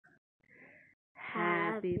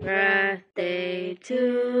Happy birthday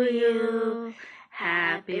to you.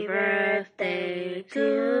 Happy birthday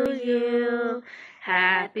to you.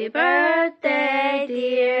 Happy birthday,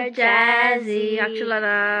 dear Jahzey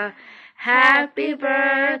Archuleta. Happy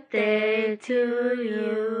birthday to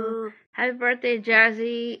you. Happy birthday,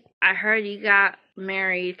 Jahzey. I heard you got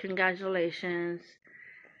married. Congratulations.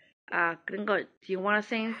 Gringo, do you want to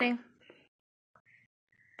say anything?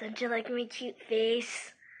 Don't you like my cute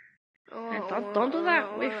face? Hey, don't do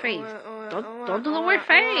that weird face. Don't do the weird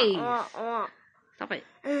face. Stop it.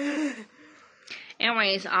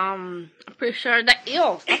 Anyways, I'm pretty sure that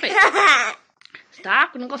stop it.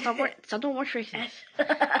 Stop. Gringo, stop doing weird faces.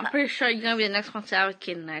 I'm pretty sure you're gonna be the next one to have a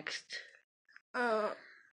kid next.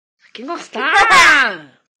 Gringo, stop.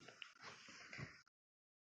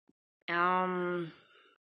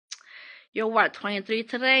 You're what, 23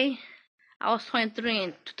 today? I was 23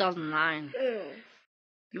 in 2009.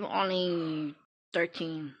 You were only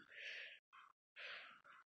 13.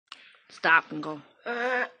 Stop and go.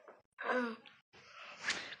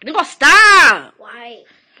 Gringo, stop! Why?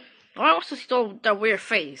 Why was this still that weird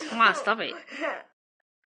face? Come on, stop it.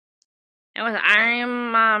 Anyways, I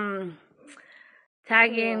am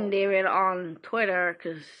tagging David on Twitter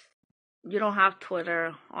because you don't have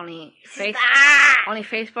Twitter, only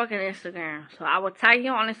Facebook and Instagram. So I will tag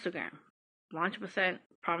you on Instagram. 100%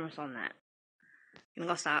 promise on that. You can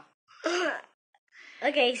go stop.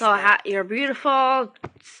 Okay, so you're beautiful.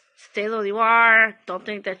 Stay the way you are. Don't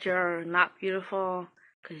think that you're not beautiful,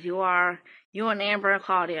 because you are. You and Amber and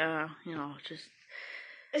Claudia, just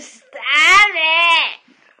stop it.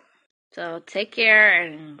 So take care,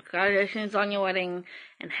 and congratulations on your wedding,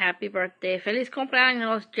 and happy birthday. Feliz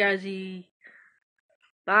cumpleaños, Jahzey.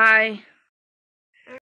 Bye.